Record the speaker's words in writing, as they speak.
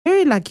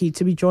Very lucky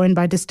to be joined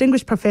by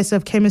distinguished Professor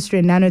of Chemistry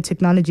and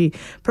Nanotechnology,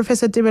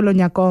 Professor Tebelo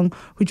Nyakong,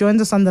 who joins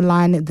us on the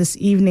line this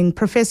evening.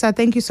 Professor,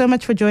 thank you so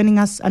much for joining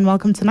us and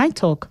welcome to Night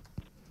Talk.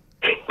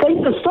 Thank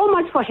you so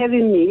much for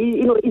having me.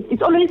 You know,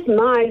 it's always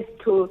nice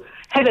to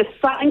have a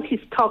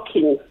scientist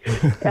talking.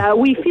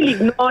 We feel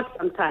ignored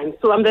sometimes,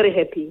 so I'm very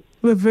happy.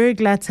 We're very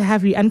glad to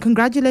have you, and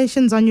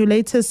congratulations on your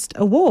latest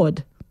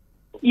award.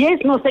 Yes,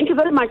 no, thank you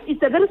very much.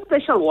 It's a very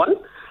special one.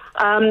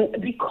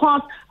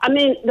 Because,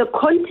 the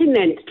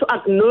continent to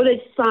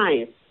acknowledge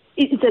science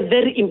is a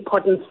very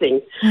important thing.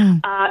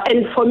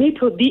 And for me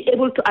to be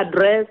able to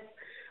address,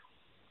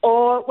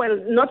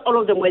 not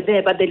all of them were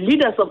there, but the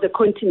leaders of the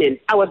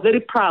continent, I was very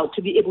proud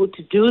to be able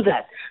to do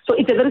that. So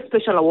it's a very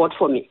special award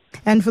for me.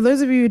 And for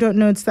those of you who don't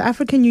know, it's the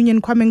African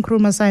Union Kwame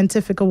Nkrumah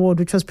Scientific Award,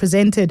 which was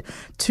presented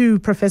to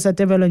Professor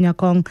Tebelo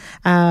Nyakong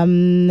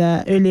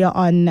earlier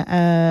on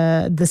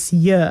this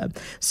year.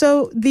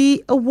 So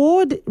the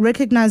award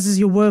recognizes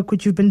your work,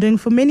 which you've been doing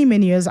for many,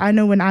 many years. I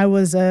know when I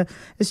was a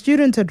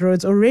student at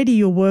Rhodes, already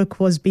your work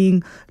was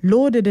being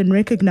lauded and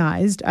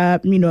recognized, a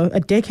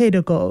decade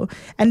ago.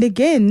 And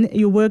again,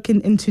 your work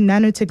into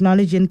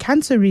nanotechnology and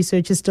cancer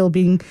research is still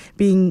being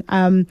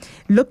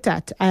looked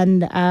at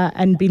and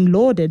being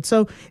lauded.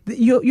 So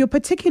your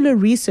particular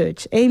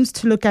research aims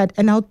to look at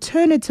an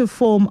alternative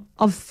form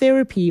of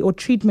therapy or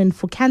treatment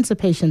for cancer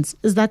patients.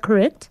 Is that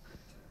correct?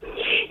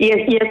 Yes,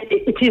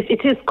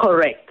 it is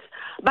correct.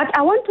 But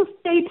I want to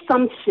state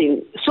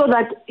something so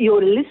that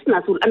your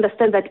listeners will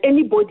understand that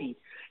anybody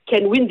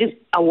can win this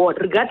award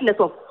regardless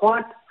of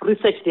what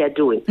research they are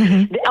doing.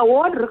 Mm-hmm. The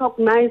award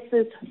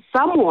recognizes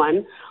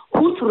someone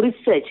whose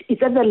research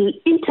is at the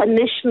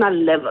international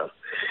level.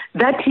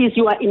 That is,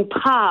 you are in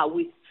par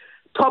with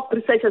top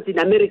researchers in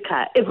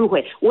America,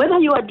 everywhere. Whether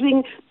you are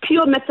doing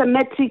pure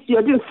mathematics, you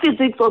are doing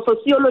physics or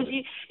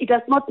sociology, it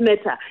does not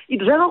matter.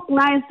 It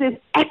recognizes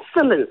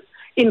excellence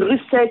in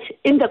research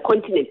in the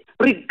continent,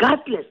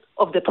 regardless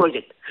of the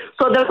project.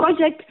 So the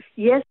project,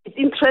 yes, it's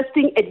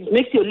interesting. It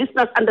makes your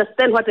listeners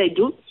understand what I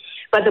do.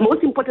 But the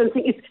most important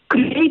thing is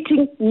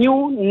creating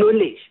new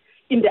knowledge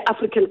in the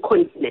African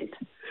continent,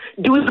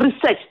 doing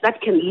research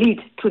that can lead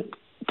to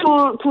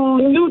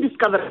new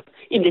discoveries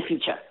in the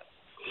future.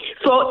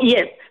 So,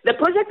 yes, the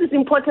project is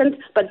important,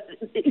 but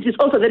it is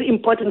also very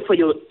important for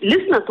your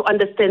listeners to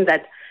understand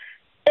that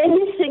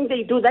anything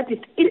they do that is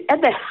at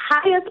the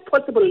highest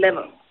possible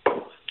level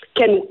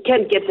can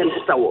get them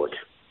this award.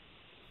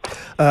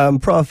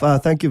 Prof,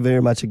 thank you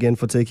very much again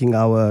for taking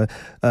our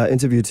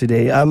interview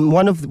today.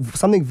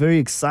 Something very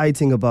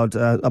exciting about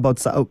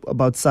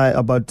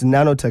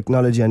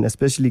nanotechnology and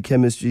especially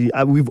chemistry.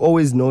 We've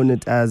always known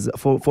it as,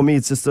 for me,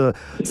 it's just a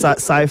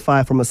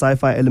sci-fi. From a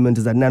sci-fi element,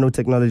 is that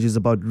nanotechnology is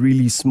about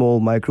really small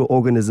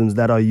microorganisms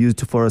that are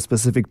used for a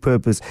specific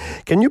purpose.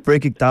 Can you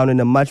break it down in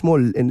a much more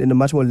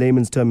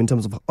layman's term in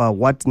terms of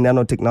what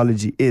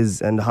nanotechnology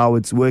is and how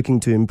it's working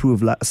to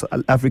improve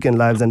African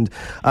lives and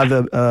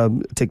other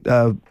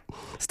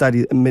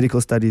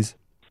medical studies?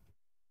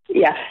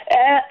 Yeah,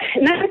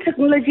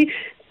 nanotechnology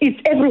is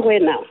everywhere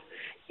now.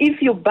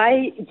 If you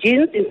buy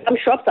jeans in some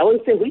shops, I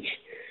won't say which,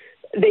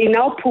 they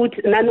now put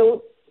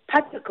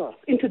nanoparticles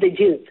into the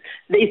jeans.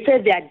 They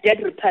say they are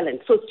dead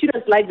repellent, so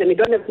students like them. You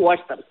don't have to wash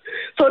them.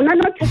 So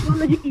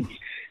nanotechnology is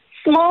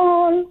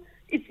small.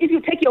 If you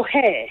take your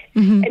hair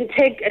and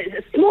take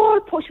a small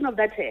portion of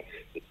that hair,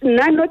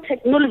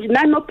 nanotechnology,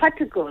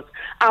 nanoparticles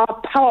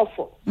are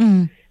powerful.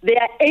 They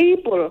are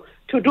able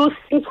to do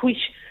things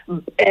which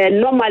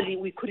normally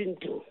we couldn't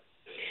do.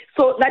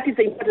 So that is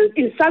important.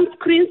 In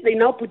sunscreens, they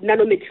now put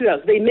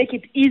nanomaterials. They make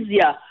it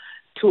easier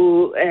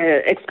to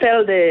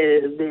expel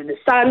the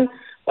sun,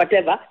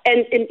 whatever.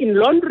 And in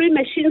laundry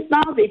machines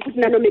now, they put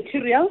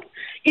nanomaterials.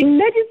 In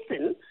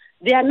medicine,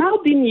 they are now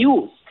being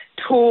used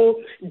to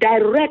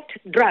direct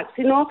drugs.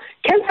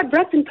 Cancer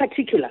drugs in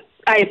particular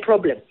are a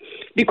problem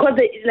because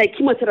like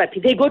chemotherapy,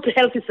 they go to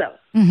healthy cells.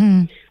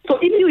 So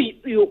if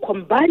you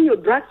combine your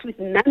drugs with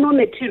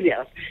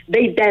nanomaterials,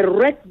 they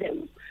direct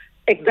them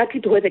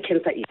exactly to where the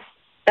cancer is.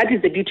 That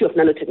is the beauty of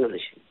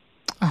nanotechnology.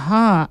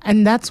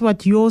 And that's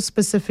what your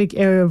specific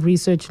area of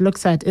research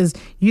looks at, is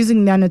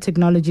using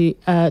nanotechnology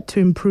to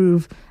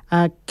improve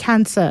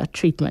cancer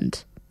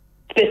treatment.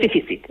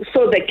 Specificity.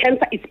 So the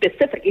cancer is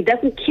specific. It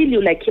doesn't kill you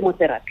like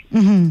chemotherapy.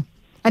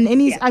 And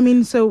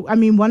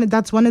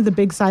that's one of the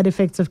big side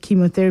effects of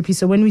chemotherapy.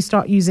 So when we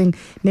start using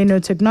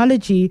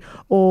nanotechnology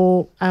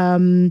or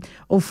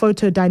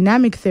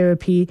photodynamic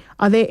therapy,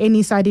 are there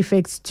any side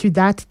effects to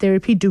that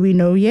therapy? Do we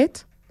know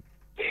yet?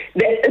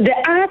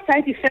 There are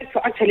side effects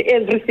for actually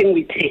everything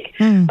we take.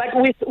 But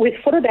with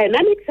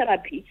photodynamic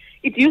therapy,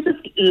 it uses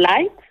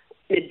light,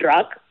 the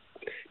drug,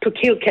 to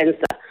kill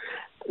cancer.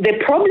 The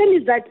problem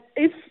is that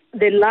if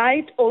the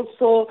light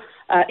also,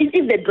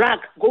 if the drug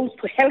goes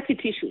to healthy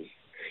tissues,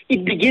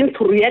 it begins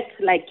to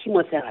react like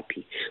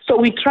chemotherapy. So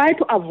we try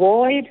to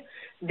avoid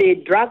the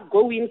drug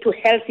going to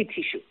healthy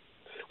tissue.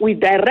 We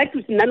direct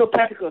with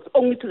nanoparticles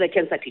only to the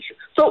cancer tissue.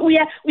 So we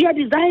are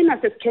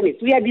designers as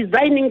chemists. We are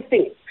designing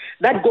things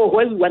that go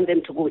where we want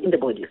them to go in the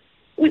body.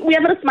 We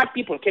are very smart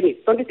people, Kenny,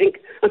 don't you think?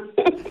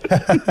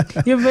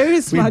 You're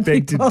very smart We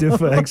beg people. to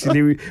differ,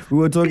 actually. We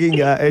were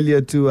talking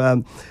earlier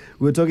to...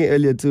 we were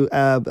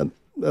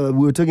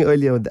talking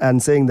earlier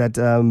and saying that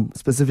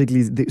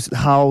specifically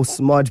how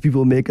smart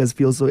people make us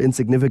feel so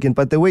insignificant.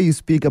 But the way you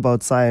speak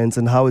about science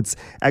and how it's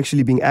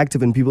actually being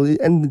active in people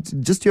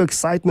and just your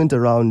excitement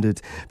around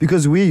it,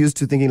 because we're used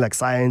to thinking like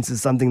science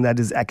is something that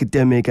is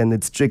academic and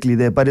it's strictly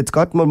there, but it's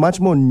got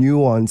much more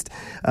nuanced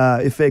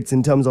effects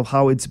in terms of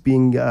how it's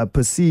being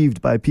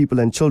perceived by people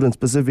and children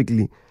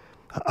specifically.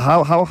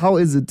 How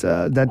is it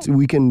that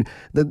we can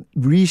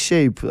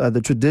reshape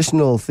the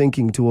traditional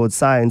thinking towards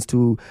science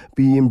to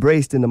be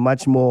embraced in a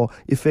much more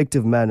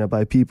effective manner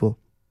by people?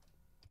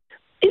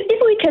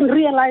 If we can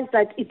realize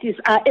that it is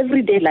our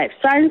everyday life,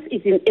 science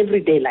is in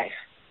everyday life.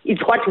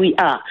 It's what we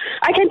are.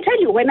 I can tell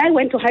you, when I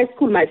went to high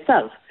school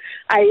myself,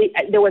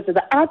 there was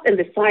the arts and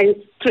the science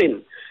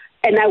stream,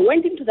 and I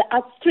went into the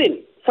arts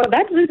stream for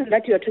that reason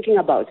that you are talking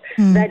about,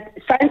 that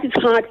science is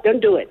hard, don't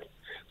do it.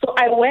 So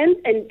I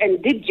went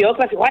and did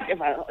geography,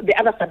 whatever, the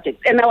other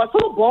subjects. And I was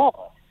so bored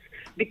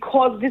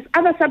because these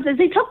other subjects,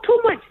 they talk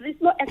too much.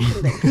 There's no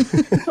action there.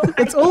 So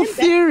It's all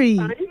theory.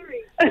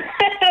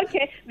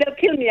 Okay, they'll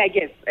kill me, I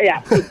guess.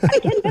 Yeah. I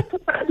came back to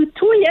science with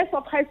 2 years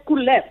of high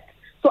school left.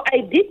 So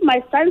I did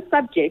my science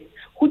subjects,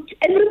 which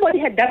everybody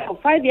had done for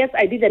 5 years.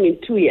 I did them in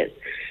 2 years.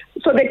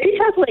 So the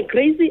teachers were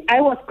crazy.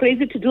 I was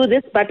crazy to do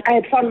this, but I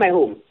had found my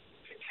home.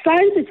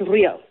 Science is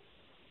real.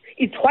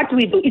 It's what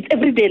we do. It's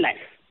everyday life.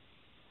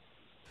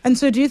 And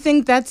so do you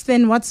think that's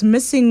then what's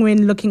missing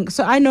when looking?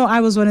 So I know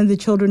I was one of the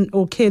children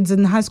or kids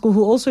in high school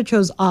who also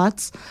chose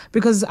arts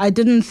because I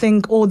didn't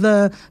think, or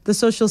the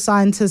social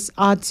sciences,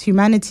 arts,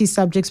 humanities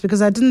subjects,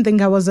 because I didn't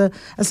think I was a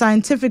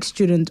scientific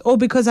student, or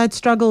because I'd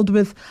struggled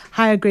with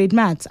higher grade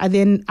maths. I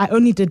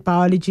only did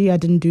biology. I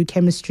didn't do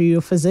chemistry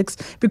or physics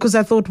because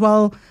I thought,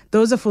 well,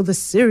 those are for the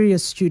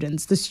serious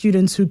students, the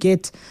students who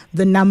get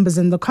the numbers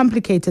and the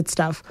complicated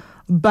stuff.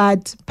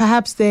 But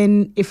perhaps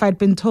then if I'd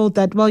been told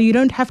that, well, you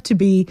don't have to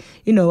be,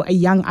 a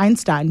young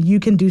Einstein, you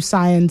can do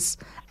science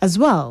as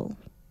well.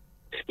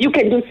 You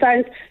can do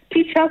science.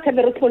 Teachers have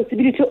a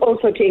responsibility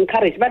also to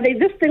encourage. But there's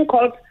this thing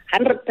called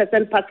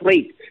 100% pass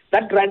rate.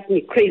 That drives me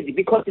crazy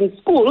because in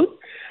schools,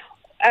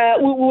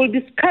 we will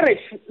discourage,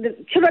 the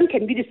children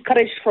can be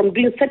discouraged from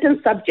doing certain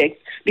subjects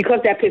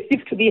because they are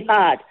perceived to be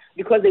hard,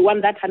 because they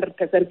want that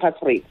 100% pass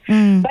rate.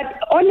 But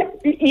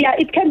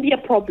it can be a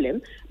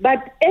problem, but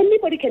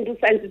anybody can do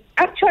science.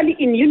 Actually,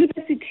 in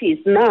universities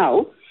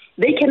now,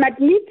 they can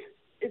admit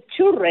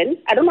children.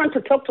 I don't want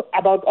to talk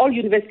about all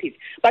universities,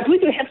 but we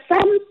do have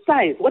some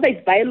science, whether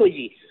it's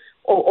biology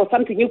or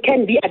something, you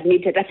can be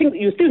admitted. I think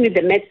you still need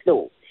the maths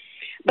though.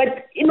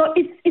 But,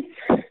 it's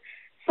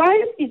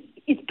science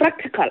is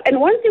practical. And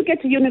once you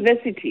get to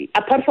university,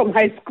 apart from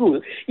high school,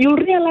 you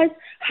realize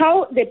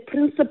how the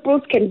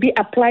principles can be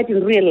applied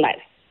in real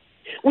life.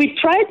 We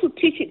try to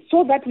teach it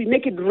so that we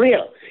make it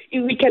real.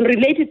 We can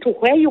relate it to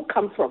where you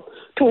come from,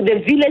 to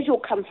the village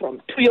you come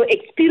from, to your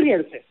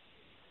experiences,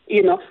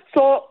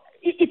 So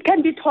it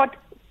can be taught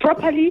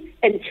properly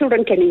and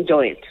children can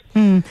enjoy it.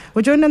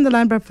 We're joined on the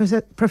line by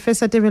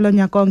Professor Tebelo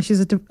Nyakong.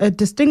 She's a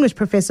distinguished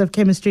professor of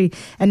chemistry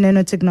and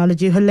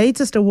nanotechnology. Her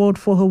latest award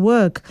for her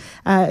work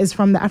is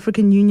from the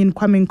African Union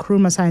Kwame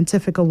Nkrumah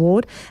Scientific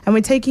Award. And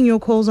we're taking your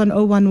calls on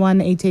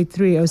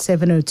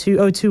 011-883-0702,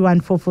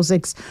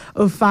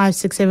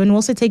 021-446-0567. We're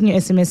also taking your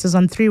SMSs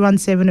on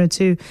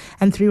 31702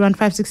 and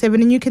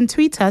 31567. And you can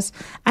tweet us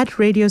at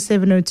Radio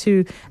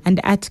 702 and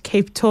at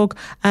Cape Talk.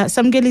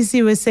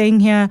 Samgelisi was saying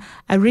here,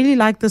 I really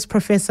like this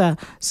professor,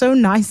 so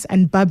nice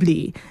and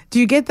bubbly. Do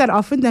you get that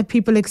often that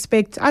people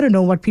expect, I don't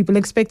know what people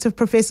expect of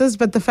professors,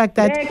 but the fact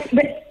that...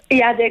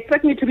 They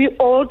expect me to be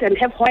old and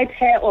have white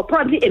hair, or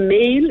probably a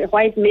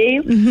white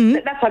male.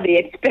 That's what they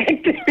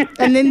expect.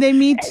 And then they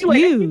meet anyway,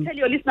 you. Let me tell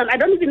you, listen, I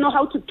don't even know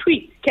how to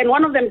tweet. Can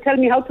one of them tell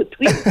me how to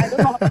tweet? I don't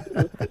know how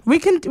to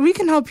tweet. We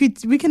can help you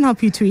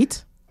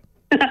tweet.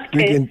 Okay.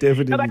 We can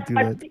definitely do but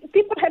that.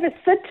 People have a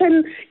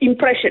certain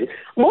impression.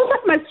 Most of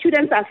my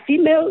students are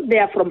female. They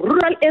are from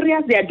rural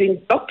areas. They are doing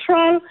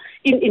doctoral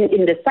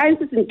in the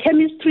sciences, in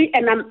chemistry.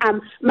 And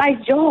my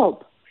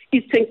job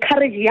is to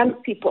encourage young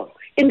people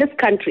in this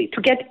country to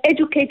get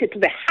educated to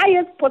the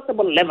highest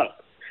possible level,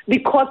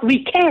 because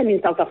we can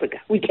in South Africa.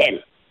 We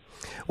can.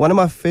 One of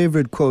my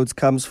favorite quotes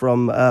comes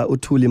from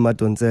Uthuli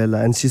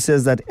Madonsela, and she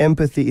says that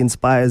empathy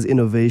inspires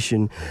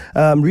innovation.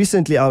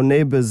 Recently, our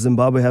neighbors,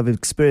 Zimbabwe, have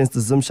experienced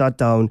the Zim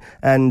shutdown,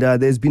 and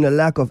there's been a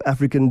lack of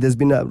there's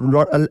been a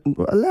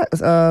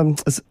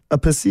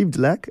perceived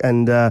lack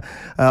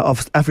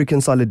of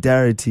African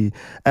solidarity.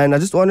 And I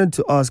just wanted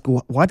to ask,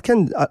 are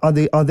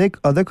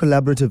there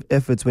collaborative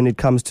efforts when it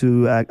comes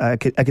to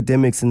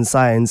academics and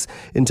science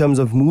in terms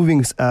of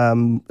moving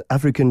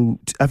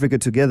Africa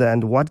together,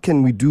 and what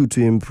can we do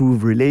to improve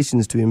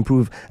relations, to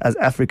improve as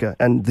Africa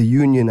and the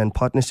union and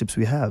partnerships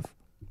we have?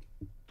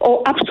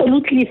 Oh,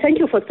 absolutely. Thank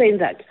you for saying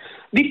that.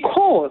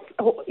 Because,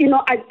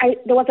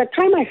 there was a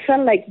time I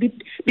felt like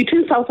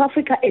between South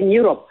Africa and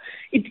Europe,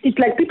 It's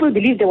like people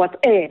believe there was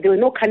air, there were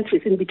no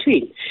countries in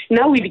between.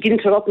 Now we begin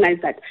to recognize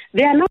that.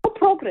 There are now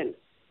programs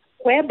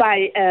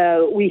whereby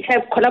we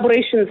have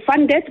collaboration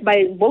funded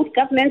by both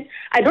governments.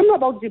 I don't know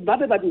about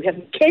Zimbabwe, but we have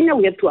Kenya,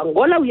 we have to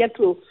Angola, we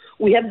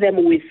have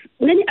them with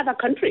many other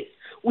countries.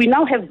 We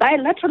now have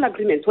bilateral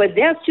agreements where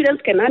their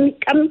students can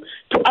come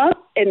to us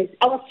and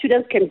our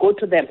students can go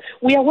to them.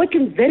 We are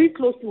working very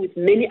closely with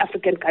many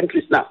African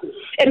countries now.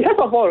 And first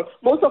of all,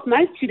 most of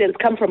my students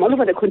come from all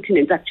over the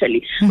continent,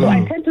 actually. So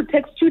I tend to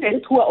take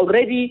students who are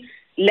already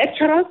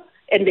lecturers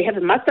and they have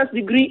a master's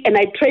degree, and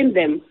I train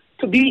them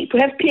to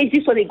have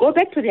PhDs so they go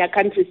back to their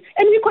countries.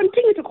 And we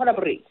continue to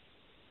collaborate.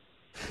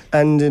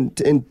 And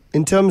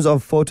in terms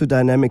of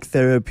photodynamic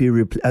therapy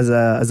as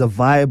a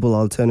viable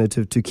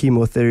alternative to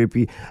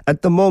chemotherapy,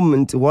 at the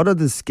moment, what are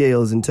the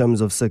scales in terms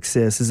of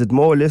success? Is it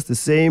more or less the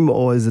same,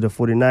 or is it a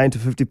 49 to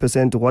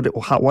 50%?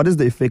 What is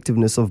the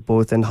effectiveness of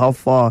both, and how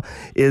far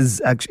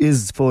is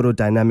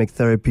photodynamic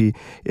therapy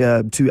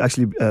to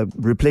actually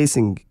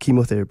replacing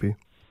chemotherapy?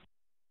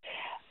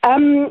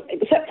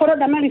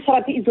 Photodynamic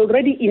therapy is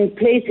already in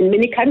place in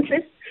many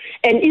countries,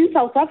 and in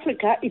South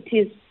Africa, it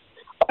is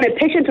on a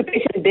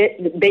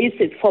patient-to-patient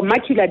basis for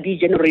macular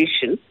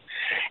degeneration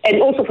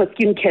and also for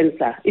skin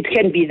cancer. It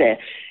can be there.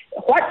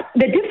 What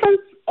the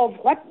difference of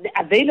what the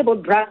available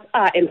drugs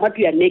are and what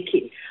we are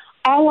making,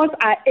 ours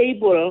are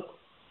able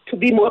to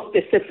be more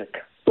specific,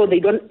 so they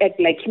don't act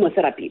like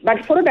chemotherapy. But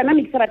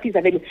photodynamic therapy is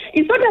available.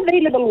 It's not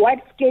available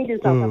wide scale in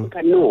South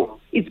Africa,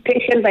 no. It's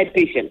patient by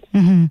patient,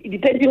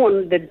 depending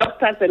on the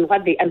doctors and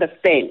what they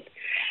understand.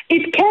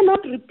 It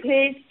cannot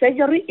replace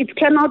surgery. It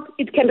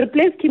can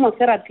replace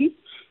chemotherapy,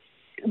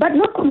 but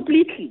not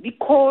completely,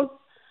 because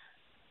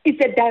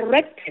it's a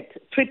directed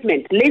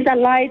treatment. Laser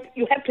light,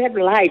 you have to have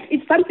light.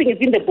 If something is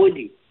in the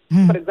body,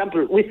 for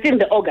example, within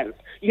the organs,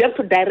 you have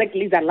to direct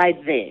laser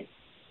light there.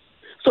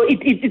 So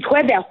it's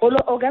where there are hollow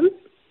organs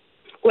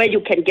where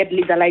you can get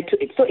laser light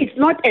to it. So it's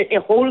not a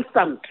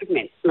wholesome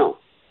treatment, no.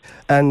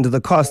 And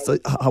the costs,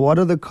 what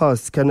are the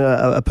costs? Can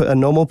a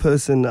normal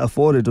person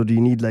afford it, or do you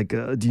need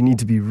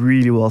to be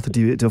really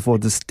wealthy to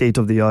afford the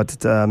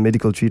state-of-the-art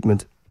medical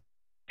treatment?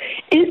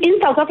 In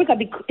South Africa,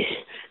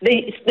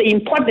 they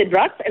import the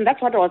drugs, and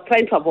that's what I was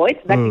trying to avoid,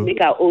 that we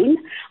make our own,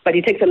 but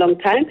it takes a long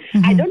time.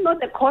 I don't know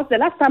the cost. The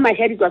last time I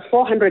heard it was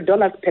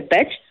 $400 per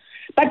batch,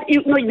 but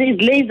there's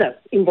lasers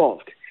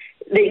involved.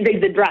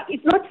 There's the drug.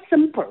 It's not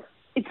simple.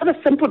 It's not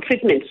a simple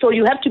treatment. So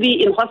you have to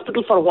be in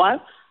hospital for a while,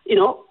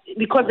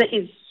 because there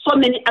is so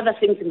many other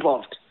things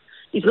involved.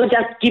 It's not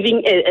just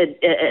giving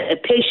a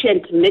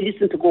patient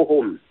medicine to go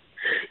home.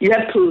 You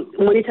have to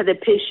monitor the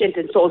patient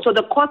and so on. So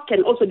the cost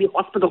can also be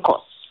hospital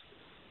costs,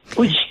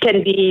 which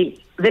can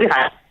be very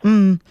high.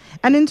 And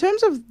in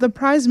terms of the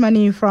prize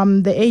money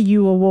from the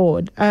AU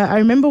award, I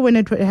remember when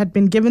it had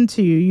been given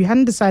to you, you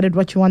hadn't decided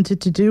what you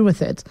wanted to do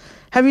with it.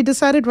 Have you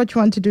decided what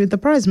you want to do with the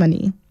prize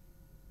money?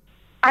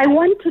 I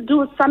want to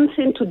do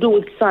something to do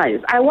with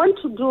science. I want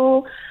to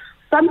do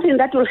something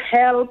that will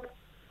help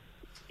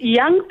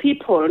young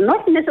people,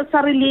 not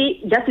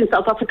necessarily just in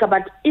South Africa,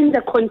 but in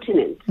the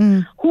continent,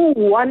 who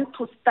want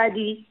to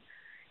study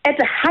at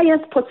the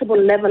highest possible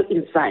level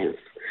in science.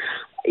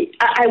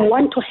 I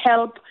want to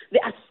help.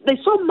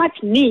 There's so much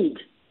need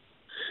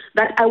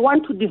that I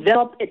want to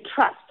develop a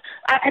trust.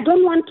 I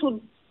don't want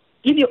to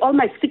give you all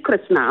my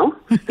secrets now,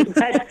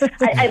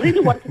 but I really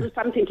want to do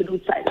something to do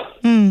with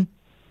science.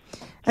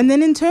 And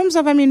then in terms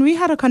of, we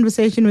had a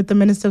conversation with the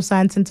Minister of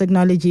Science and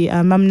Technology,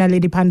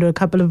 Naledi Pandor, a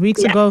couple of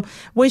weeks ago,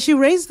 where she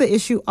raised the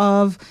issue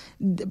of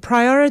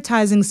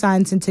prioritizing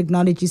science and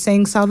technology,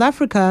 saying South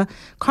Africa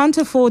can't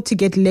afford to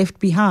get left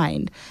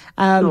behind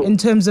in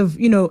terms of,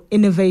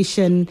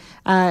 innovation,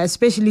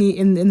 especially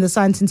in the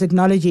science and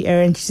technology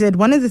area. And she said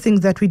one of the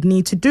things that we'd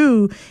need to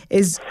do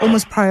is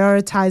almost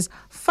prioritize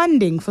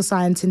funding for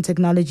science and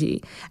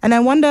technology. And I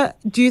wonder,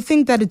 do you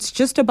think that it's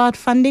just about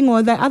funding, or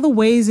are there other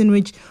ways in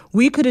which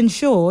we could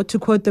ensure, to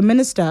quote the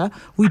minister,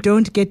 we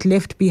don't get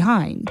left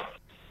behind?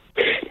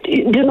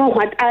 You know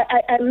what?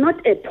 I'm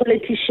not a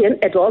politician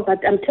at all,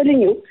 but I'm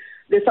telling you,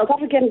 the South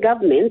African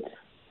government,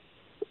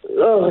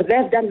 they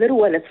have done very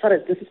well as far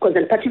as this is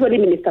concerned, particularly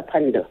Minister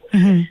Pandor.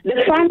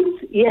 The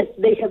funds, yes,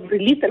 they have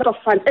released a lot of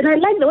funds, and I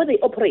like the way they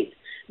operate,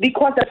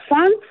 because the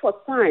funds for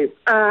science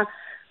are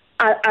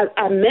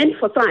meant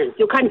for science.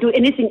 You can't do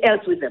anything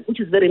else with them, which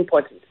is very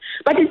important.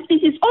 But it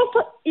is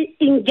also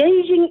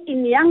engaging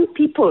in young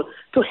people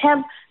to have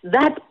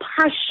that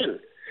passion.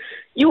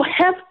 You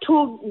have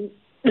to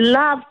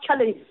love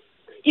challenges.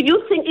 If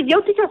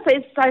your teacher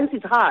says science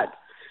is hard,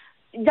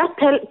 just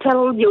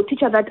tell your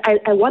teacher that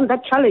I want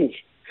that challenge.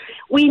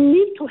 We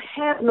need to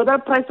have Nobel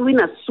Prize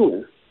winners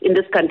soon in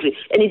this country,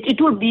 and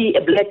it will be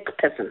a black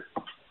person.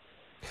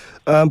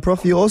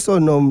 Prof, you're also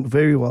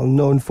very well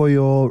known for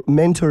your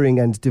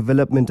mentoring and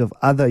development of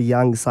other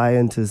young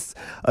scientists.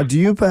 Do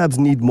you perhaps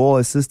need more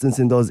assistance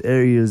in those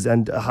areas,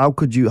 and how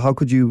could you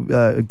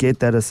get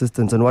that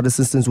assistance, and what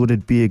assistance would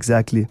it be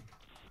exactly?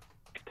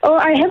 Oh,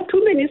 I have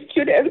too many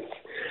students.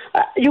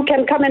 You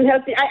can come and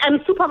help me. I'm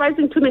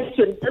supervising too many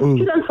students.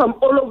 Students from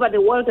all over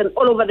the world and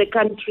all over the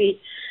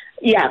country.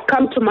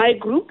 come to my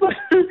group.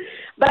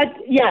 But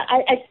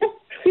I just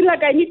feel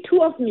like I need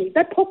two of me. Is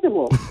that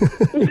possible?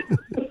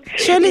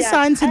 Surely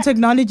science and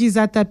technology is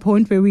at that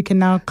point where we can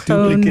now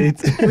clone,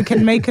 we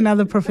can make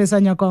another Professor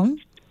Nyakong.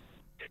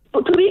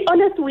 To be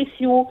honest with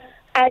you,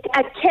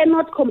 I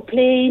cannot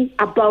complain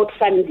about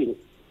funding.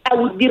 I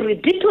would be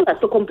ridiculous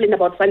to complain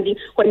about funding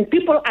when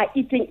people are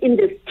eating in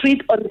the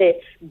street on the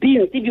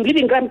beans. If you live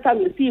in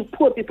Grahamstown, you see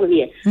poor people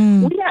here.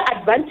 We are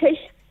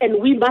advantaged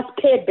and we must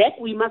pay back.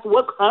 We must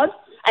work hard.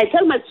 I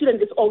tell my students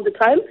this all the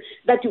time,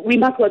 that we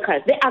must work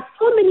hard. There are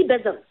so many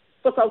bursaries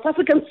for South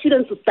African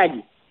students to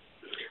study,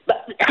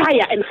 but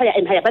higher and higher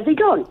and higher, but they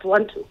don't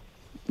want to.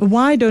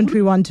 Why don't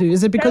we want to?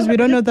 Is it because we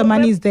don't know the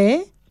money is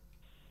there?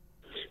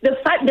 The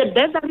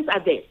bursaries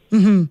are there.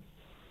 Mm-hmm.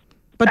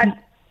 But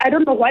I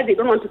don't know why they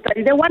don't want to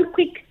study. They want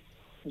quick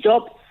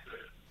jobs,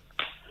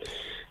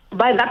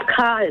 buy that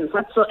car and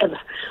whatsoever.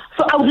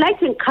 So I would like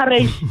to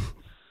encourage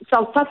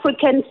South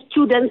African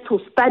students who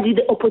study.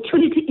 The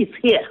opportunity is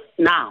here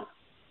now.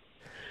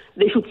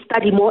 They should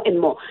study more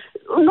and more.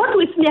 Not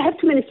with me, I have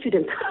too many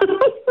students.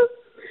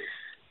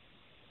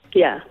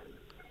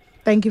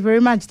 Thank you very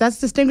much. That's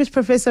Distinguished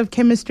Professor of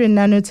Chemistry and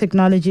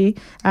Nanotechnology,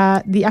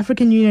 the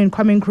African Union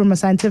Kwame Nkrumah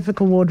Scientific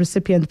Award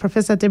recipient,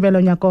 Professor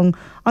Tebelo Nyakong,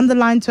 on the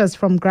line to us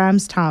from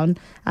Grahamstown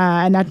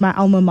and at my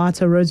alma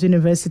mater, Rhodes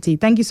University.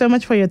 Thank you so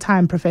much for your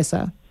time,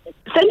 Professor.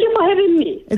 Thank you for having me.